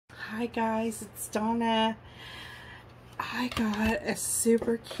Hi guys, it's Donna. I got a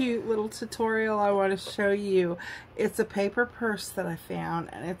super cute little tutorial I want to show you. It's a paper purse that I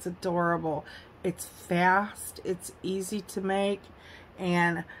found and it's adorable. It's fast, it's easy to make,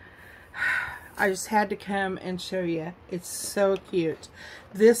 and I just had to come and show you. It's so cute.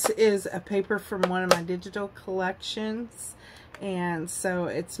 This is a paper from one of my digital collections, and so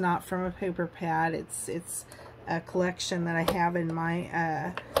it's not from a paper pad. It's a collection that I have in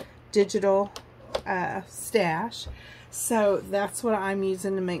my digital stash. So that's what I'm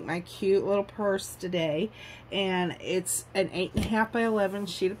using to make my cute little purse today. And it's an 8.5 by 11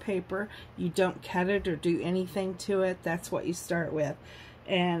 sheet of paper. You don't cut it or do anything to it. That's what you start with.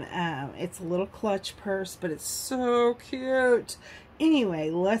 And it's a little clutch purse, but it's so cute. Anyway,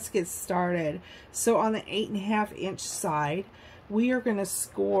 let's get started. So on the 8.5 inch side, we are going to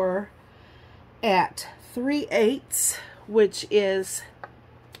score at 3/8, which is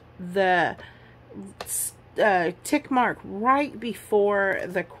the tick mark right before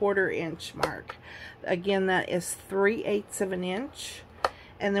the 1/4 inch mark. Again, that is 3/8 of an inch.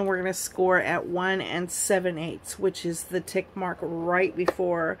 And then we're going to score at 1 7/8, which is the tick mark right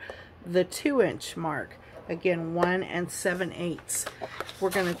before the 2 inch mark. Again, 1 7/8.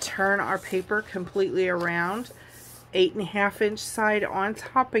 We're going to turn our paper completely around. 8.5 inch side on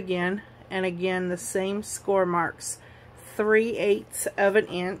top again. And again, the same score marks. 3/8 of an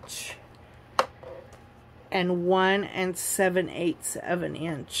inch. And 1 7/8 of an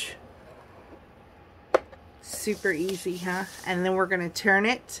inch. Super easy, huh? And then we're going to turn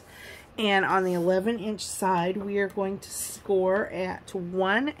it, and on the 11 inch side we are going to score at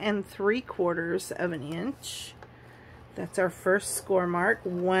 1 3/4 of an inch. That's our first score mark.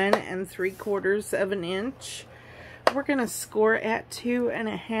 1 3/4 of an inch. We're going to score at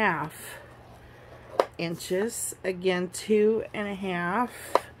 2.5 inches. Again, 2.5.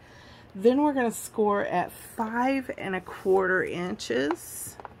 Then we're going to score at 5 1/4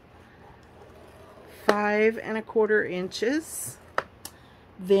 inches. 5 1/4 inches.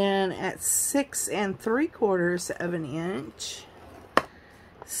 Then at 6 3/4 of an inch.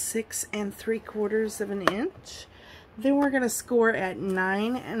 6 3/4 of an inch. Then we're going to score at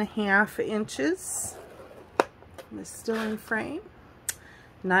 9.5 inches. It's still in frame.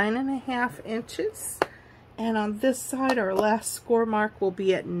 9.5 inches. And on this side, our last score mark will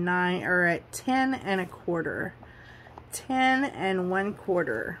be at 10 1/4. 10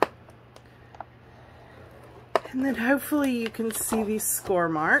 1/4. And then hopefully you can see these score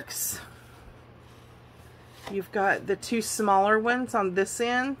marks. You've got the two smaller ones on this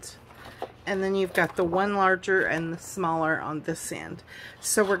end, and then you've got the one larger and the smaller on this end.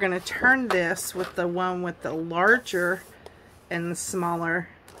 So we're going to turn this with the one with the larger and the smaller,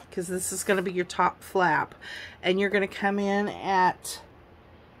 because this is going to be your top flap. And you're going to come in at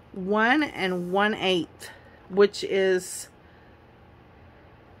 1 1/8, which is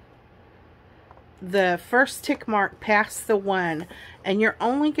the first tick mark past the 1, and you're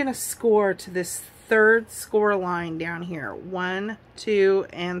only going to score to this third score line down here. 1, 2,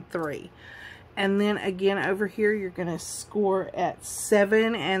 and 3. And then again over here you're going to score at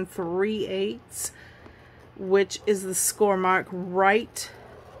 7 3/8, which is the score mark right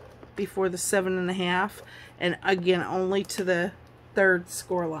before the 7.5, and again only to the third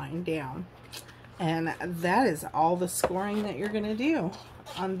score line down. And that is all the scoring that you're going to do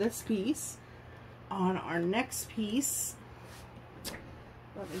on this piece. On our next piece,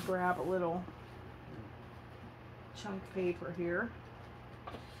 let me grab a little chunk of paper here.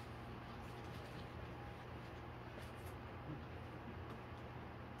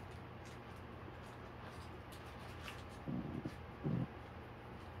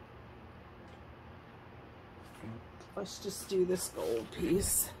 Let's just do this gold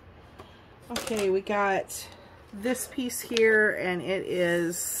piece. Okay, we got this piece here, and it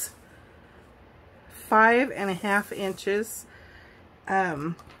is 5.5 inches.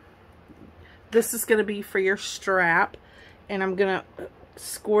 This is going to be for your strap, and I'm going to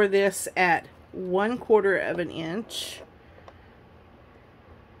score this at 1/4 of an inch,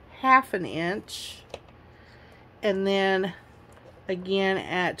 1/2 inch, and then again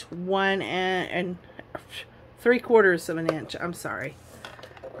at 1 3/4 of an inch. I'm sorry,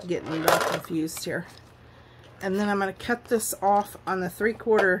 getting a little confused here. And then I'm going to cut this off on the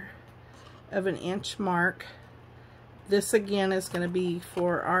 3/4 of an inch mark. This again is going to be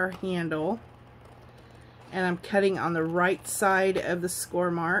for our handle, and I'm cutting on the right side of the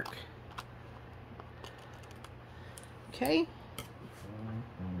score mark. Okay,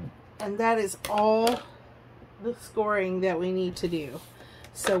 and that is all the scoring that we need to do,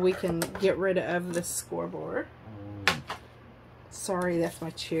 so we can get rid of the scoreboard. Sorry, that's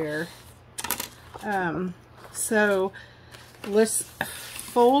my chair. So let's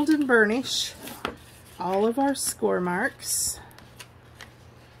fold and burnish all of our score marks.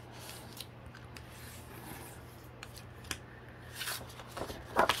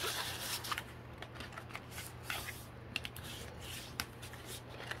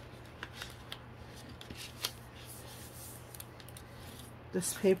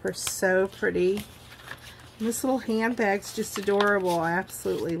 This paper's so pretty. And this little handbag's just adorable. I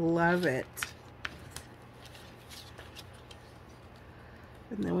absolutely love it.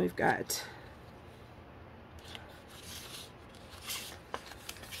 And then we've got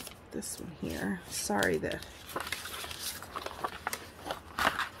this one here. Sorry, the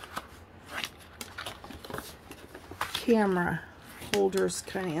camera holder's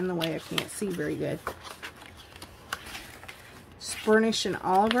kind of in the way. I can't see very good. Burnishing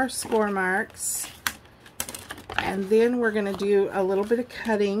all of our score marks, and then we're going to do a little bit of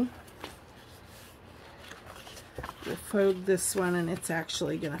cutting. We'll fold this one, and it's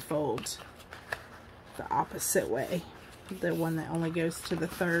actually going to fold the opposite way, the one that only goes to the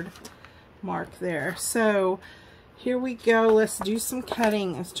third mark there. So here we go. Let's do some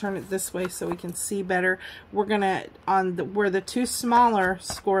cutting. Let's turn it this way so we can see better. We're going to, on the where the two smaller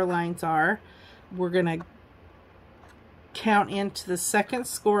score lines are, we're going to count into the second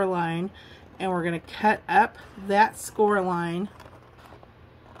score line, and we're going to cut up that score line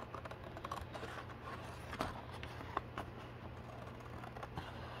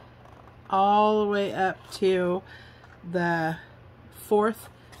all the way up to the fourth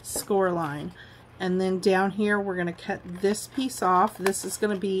score line. And then down here we're going to cut this piece off. This is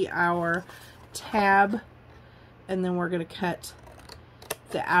going to be our tab, and then we're going to cut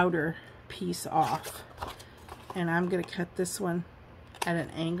the outer piece off. And I'm going to cut this one at an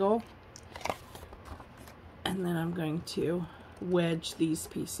angle, and then I'm going to wedge these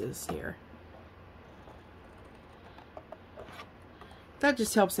pieces here. That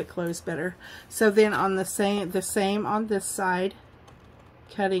just helps it close better. So then on the same on this side,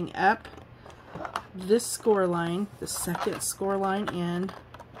 cutting up this score line, the second score line in,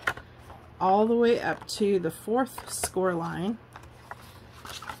 all the way up to the fourth score line,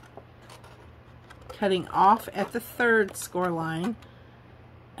 cutting off at the third score line,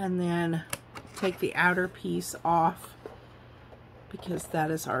 and then take the outer piece off because that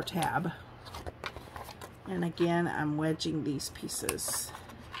is our tab. And again, I'm wedging these pieces.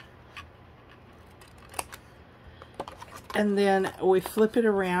 And then we flip it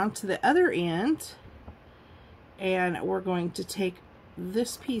around to the other end, and we're going to take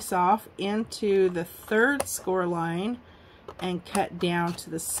this piece off into the third score line and cut down to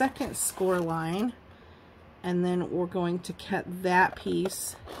the second score line. And then we're going to cut that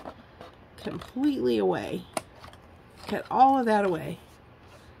piece completely away. Cut all of that away,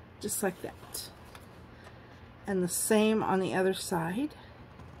 just like that. And the same on the other side.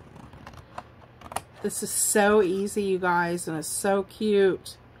 This is so easy, you guys, and it's so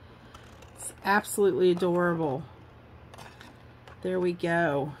cute. It's absolutely adorable. There we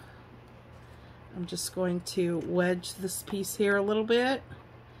go. I'm just going to wedge this piece here a little bit.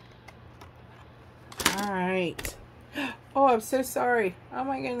 Alright. Oh, I'm so sorry. Oh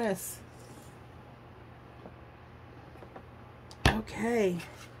my goodness. Okay.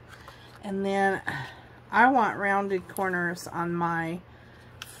 And then I want rounded corners on my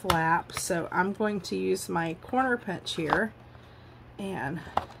flap, so I'm going to use my corner punch here, and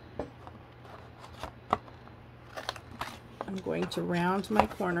I'm going to round my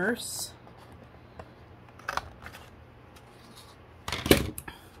corners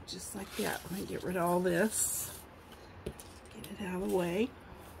just like that. Let me get rid of all this, get it out of the way.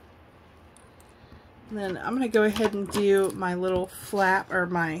 And then I'm going to go ahead and do my little flap, or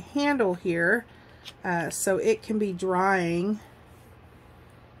my handle here, so it can be drying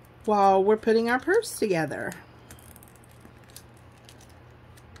while we're putting our purse together.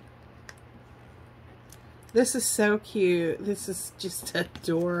 This is so cute. This is just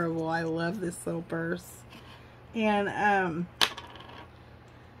adorable. I love this little purse. And I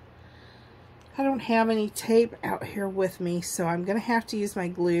don't have any tape out here with me, so I'm gonna have to use my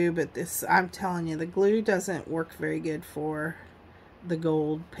glue, but this, I'm telling you, the glue doesn't work very good for the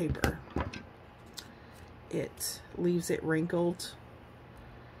gold paper. It leaves it wrinkled,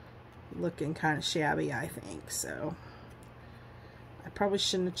 looking kind of shabby, I think. So I probably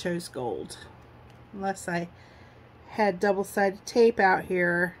shouldn't have chose gold unless I had double-sided tape out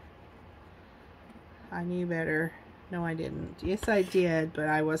here. I knew better. No, I didn't. Yes, I did, but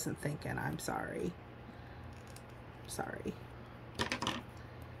I wasn't thinking. I'm sorry. Sorry.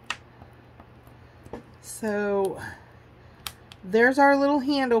 So there's our little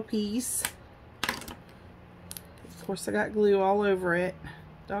handle piece. Of course, I got glue all over it.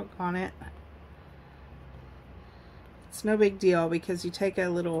 Doggone it. It's no big deal because you take a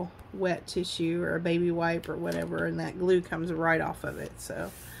little wet tissue or a baby wipe or whatever, and that glue comes right off of it.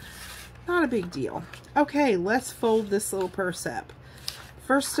 So, not a big deal. Okay, let's fold this little purse up.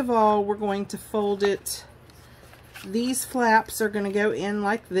 First of all, we're going to fold it. These flaps are going to go in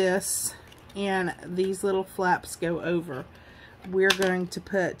like this, and these little flaps go over. We're going to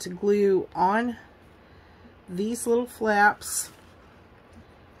put glue on these little flaps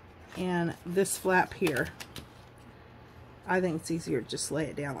and this flap here. I think it's easier to just lay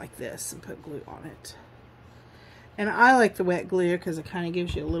it down like this and put glue on it. And I like the wet glue because it kind of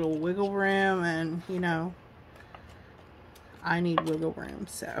gives you a little wiggle room, and you know, I need wiggle room,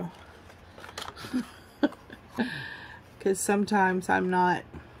 so because sometimes I'm not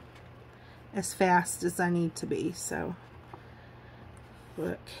as fast as I need to be. So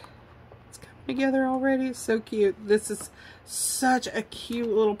look, it's coming together already. It's so cute. This is such a cute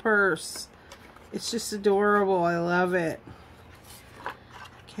little purse. It's just adorable. I love it.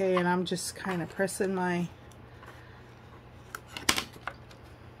 Okay, and I'm just kind of pressing my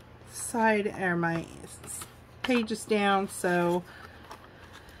side or my pages down so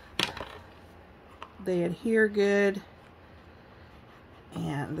they adhere good.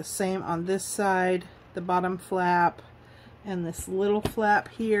 And the same on this side, the bottom flap and this little flap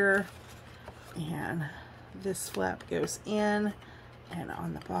here, and this flap goes in and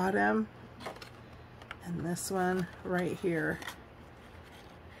on the bottom, and this one right here.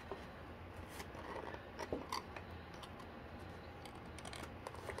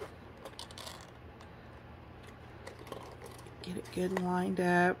 Get it good and lined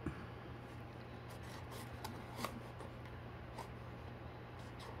up.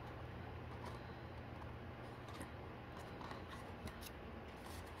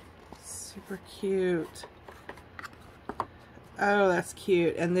 Super cute. Oh, that's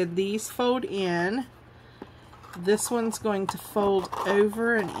cute. And then these fold in. This one's going to fold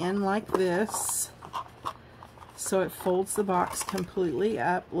over and in like this, so it folds the box completely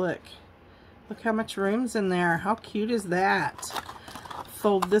up. Look how much room's in there. How cute is that?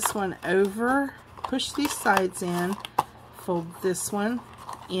 Fold this one over, push these sides in, fold this one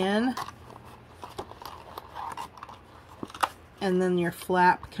in, and then your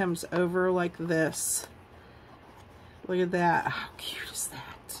flap comes over like this. Look at that. How cute is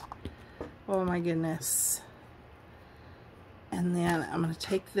that? Oh my goodness. And then I'm going to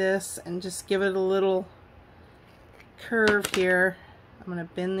take this and just give it a little curve here. I'm going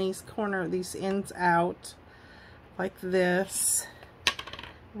to bend these ends out like this.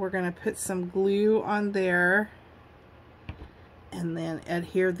 We're going to put some glue on there and then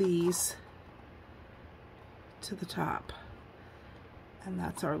adhere these to the top. And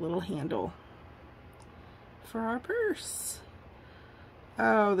that's our little handle for our purse.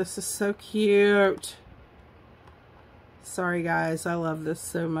 Oh, this is so cute. Sorry guys, I love this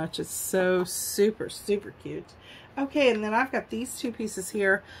so much. It's so super cute. Okay, and then I've got these two pieces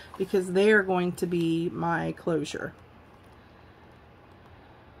here because they are going to be my closure.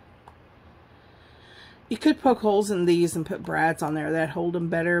 You could poke holes in these and put brads on there that hold them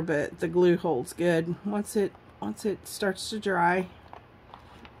better, but the glue holds good once it starts to dry.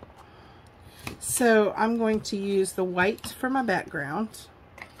 So I'm going to use the white for my background.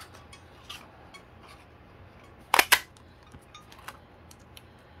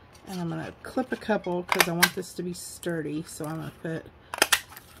 And I'm going to clip a couple because I want this to be sturdy. So I'm going to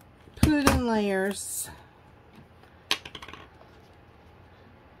put it in layers.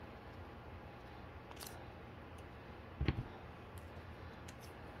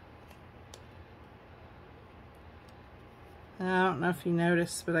 And I don't know if you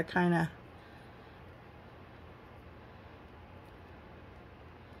noticed, but I kind of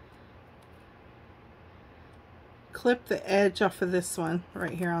clip the edge off of this one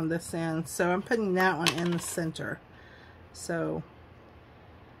right here on this end. So I'm putting that one in the center. So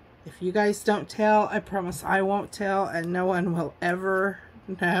if you guys don't tell, I promise I won't tell, and no one will ever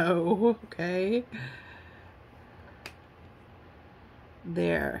know. Okay,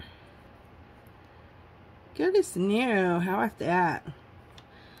 there, good as new. How about that?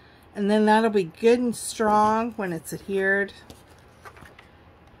 And then that'll be good and strong when it's adhered.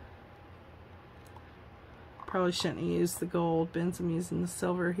 Probably shouldn't use the gold bins. I'm using the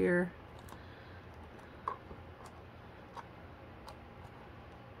silver here.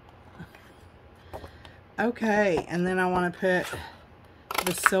 Okay, and then I want to put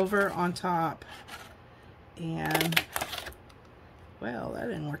the silver on top. And, well, that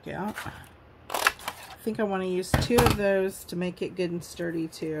didn't work out. think I want to use 2 of those to make it good and sturdy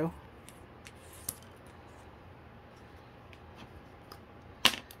too.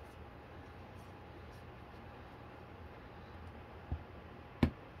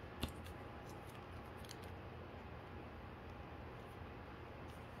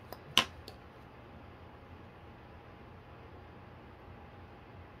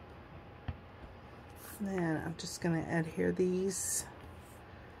 Then I'm just going to adhere these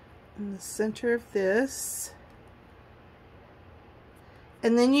in the center of this.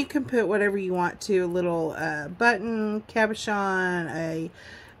 And then you can put whatever you want to, a little button, cabochon,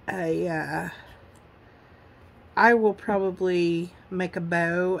 I will probably make a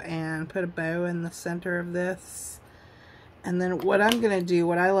bow and put a bow in the center of this. And then what I'm going to do,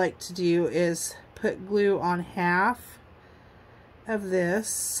 what I like to do is put glue on half of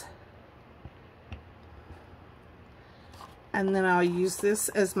this. And then I'll use this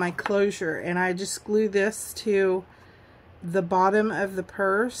as my closure, and I just glue this to the bottom of the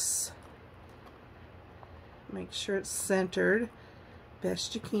purse. Make sure it's centered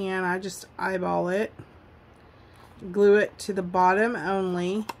best you can. I just eyeball it, glue it to the bottom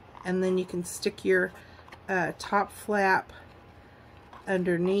only, and then you can stick your top flap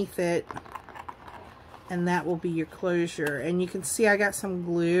underneath it, and that will be your closure. And you can see I got some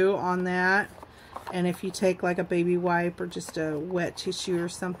glue on that. And if you take like a baby wipe or just a wet tissue or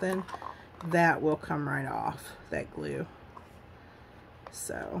something, that will come right off, that glue.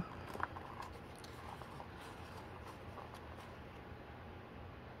 So,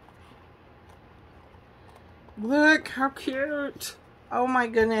 look how cute. Oh my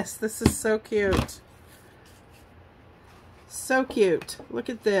goodness, this is so cute. So cute. Look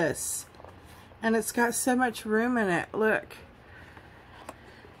at this. And it's got so much room in it. Look.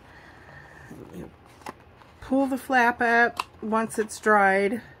 You pull the flap up once it's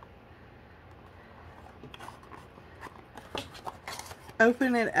dried.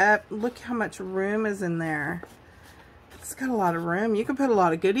 Open it up. Look how much room is in there. It's got a lot of room. You can put a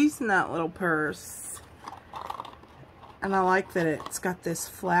lot of goodies in that little purse. And I like that it's got this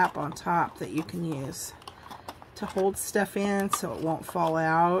flap on top that you can use to hold stuff in so it won't fall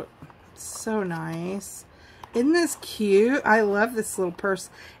out. It's so nice. Isn't this cute? I love this little purse.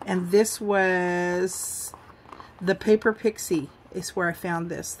 And this was the Paper Pixie is where I found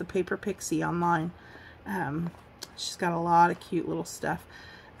this. The Paper Pixie online. She's got a lot of cute little stuff.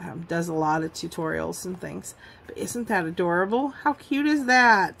 Does a lot of tutorials and things. But isn't that adorable? How cute is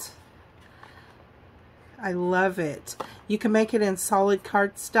that? I love it. You can make it in solid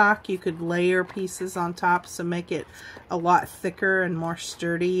cardstock. You could layer pieces on top, so make it a lot thicker and more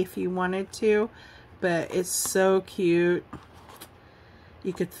sturdy if you wanted to. But it's so cute.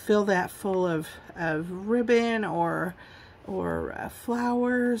 You could fill that full of ribbon or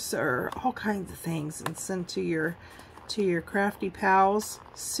flowers or all kinds of things and send to your crafty pals.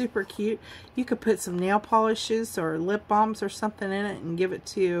 Super cute. You could put some nail polishes or lip balms or something in it and give it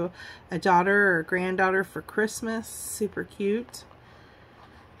to a daughter or granddaughter for Christmas. Super cute.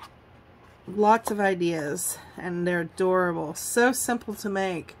 Lots of ideas, and they're adorable. So simple to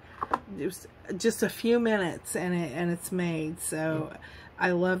make. Just a few minutes and it's made. So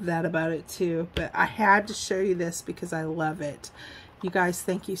I love that about it too. But I had to show you this because I love it. You guys,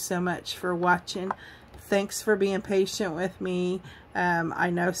 thank you so much for watching. Thanks for being patient with me. I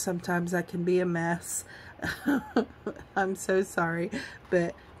know sometimes I can be a mess. I'm so sorry,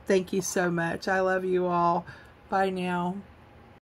 but thank you so much. I love you all. Bye now.